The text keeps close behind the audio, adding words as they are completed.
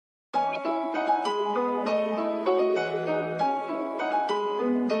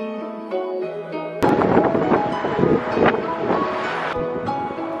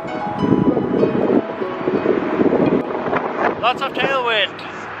lots of tailwind.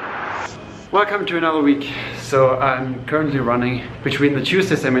 Welcome to another week. So I'm currently running between the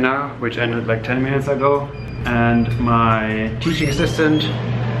Tuesday seminar, which ended like 10 minutes ago, and my teaching assistant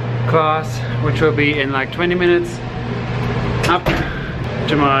class, which will be in like 20 minutes, up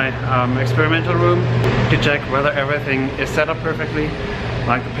to my experimental room to check whether everything is set up perfectly,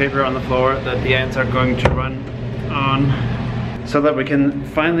 like the paper on the floor that the ants are going to run on, so that we can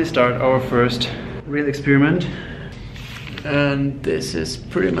finally start our first real experiment. And this is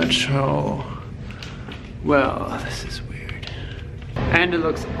pretty much how, well, this is weird. And it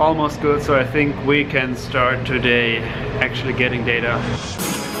looks almost good, so I think we can start today actually getting data.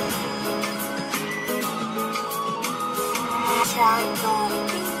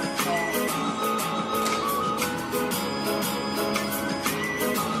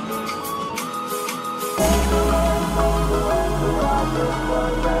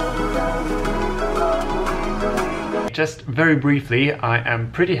 Just very briefly, I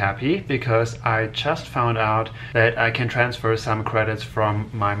am pretty happy because I just found out that I can transfer some credits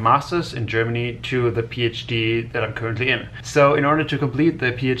from my master's in Germany to the PhD that I'm currently in. So in order to complete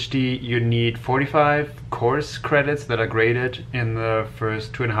the PhD, you need 45 course credits that are graded in the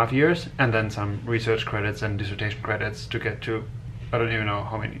first 2.5 years, and then some research credits and dissertation credits to get to, I don't even know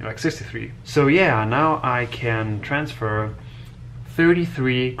how many, like 63. So yeah, now I can transfer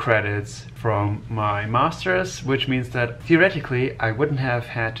 33 credits from my master's, which means that theoretically I wouldn't have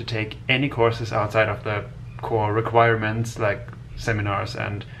had to take any courses outside of the core requirements, like seminars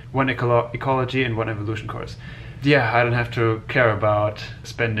and one ecology and one evolution course. Yeah, I don't have to care about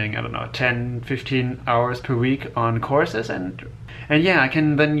spending, I don't know, 10-15 hours per week on courses, and yeah, I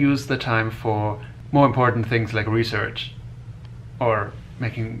can then use the time for more important things like research or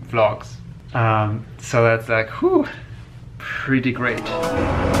making vlogs. So that's like, whew, pretty great.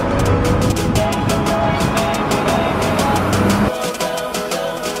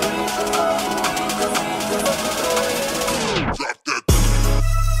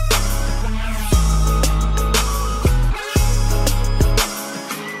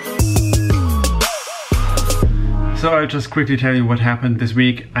 So I'll just quickly tell you what happened this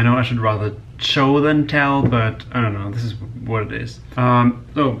week. I know I should rather show than tell, but I don't know, this is what it is.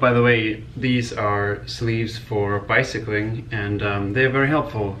 Oh, by the way, these are sleeves for bicycling, and they're very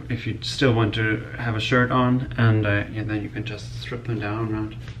helpful if you still want to have a shirt on, and yeah, then you can just strip them down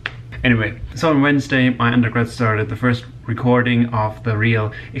around. Anyway, so on Wednesday my undergrad started the first recording of the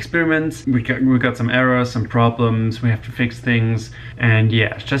real experiments. We got some errors, some problems, we have to fix things, and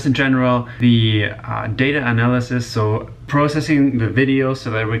yeah, just in general, the data analysis, so processing the video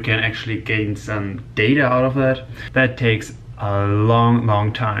so that we can actually gain some data out of that takes a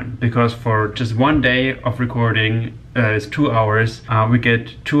long time, because for just one day of recording, is 2 hours, we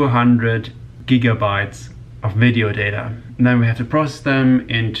get 200 gigabytes of video data. And then we have to process them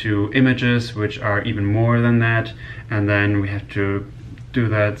into images, which are even more than that, and then we have to do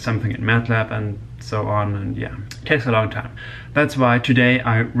that something in MATLAB and so on, and yeah, it takes a long time. That's why today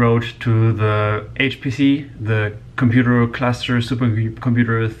I wrote to the HPC, the computer cluster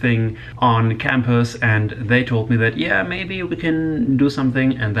supercomputer thing on campus, and they told me that yeah, maybe we can do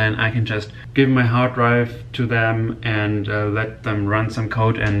something, and then I can just give my hard drive to them and let them run some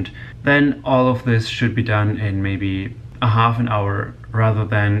code, and then all of this should be done in maybe a half an hour rather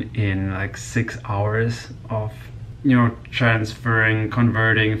than in like 6 hours of, you know, transferring,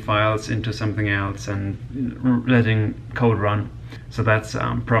 converting files into something else and letting code run. So that's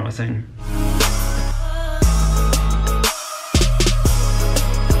promising.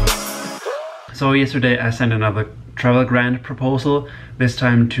 So yesterday I sent another travel grant proposal, this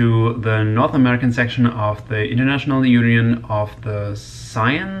time to the North American section of the International Union of the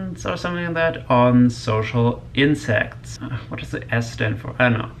Science or something like that on social insects. What does the S stand for? I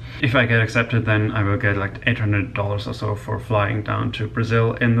don't know. If I get accepted, then I will get like $800 or so for flying down to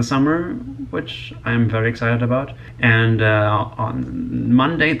Brazil in the summer, which I'm very excited about. And on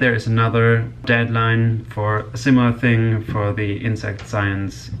Monday there is another deadline for a similar thing for the insect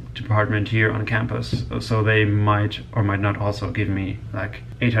science department here on campus, so they might or might not also give me like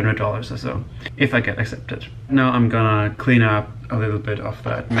 $800 or so if I get accepted. Now I'm gonna clean up a little bit of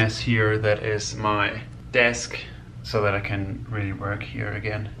that mess here that is my desk, so that I can really work here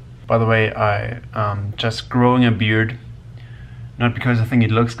again. By the way, I just growing a beard, not because I think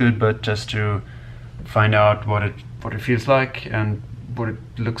it looks good, but just to find out what it feels like and what it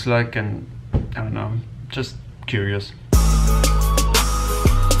looks like, and I don't know, just curious.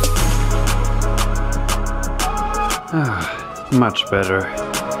 Much better.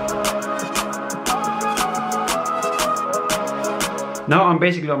 Now I'm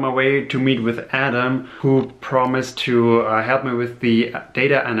basically on my way to meet with Adam, who promised to help me with the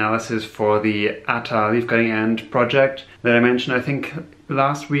data analysis for the ATA leaf cutting ant project that I mentioned, I think,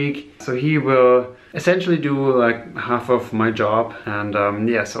 last week. So he will essentially do like half of my job, and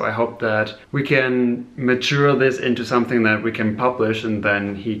yeah, so I hope that we can mature this into something that we can publish, and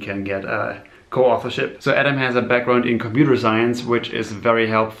then he can get a co-authorship. So Adam has a background in computer science, which is very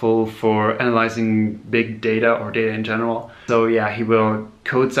helpful for analyzing big data or data in general. So yeah, he will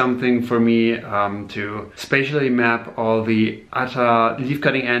code something for me to spatially map all the ATA leaf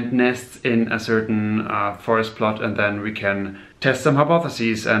cutting ant nests in a certain forest plot, and then we can test some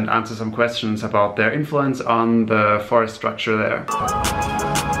hypotheses and answer some questions about their influence on the forest structure there.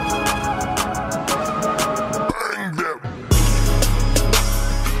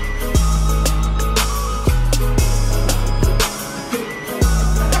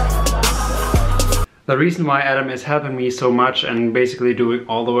 The reason why Adam is helping me so much and basically doing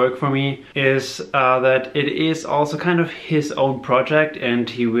all the work for me is that it is also kind of his own project, and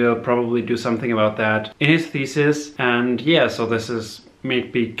he will probably do something about that in his thesis. And yeah, so this is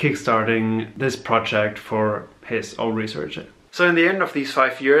maybe kickstarting this project for his own research. So in the end of these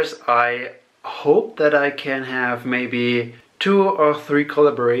 5 years, I hope that I can have maybe 2 or 3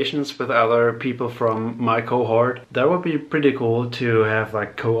 collaborations with other people from my cohort. That would be pretty cool to have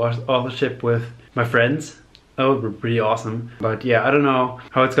like co-authorship with my friends. That would be pretty awesome. But yeah, I don't know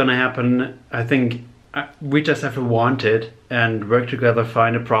how it's gonna happen. I think we just have to want it and work together,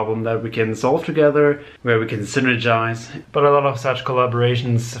 find a problem that we can solve together, where we can synergize. But a lot of such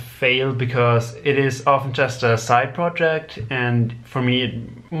collaborations fail because it is often just a side project, and for me,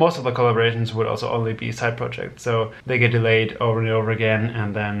 most of the collaborations would also only be side projects. So they get delayed over and over again,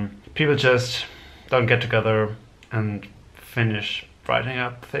 and then people just don't get together and finish writing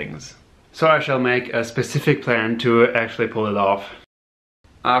up things. So I shall make a specific plan to actually pull it off.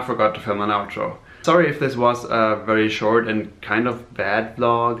 I forgot to film an outro. Sorry if this was a very short and kind of bad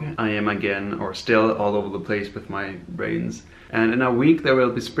vlog. I am again, or still, all over the place with my brains. And in a week there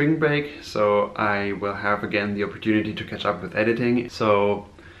will be spring break, so I will have again the opportunity to catch up with editing. So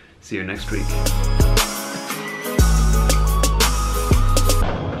see you next week.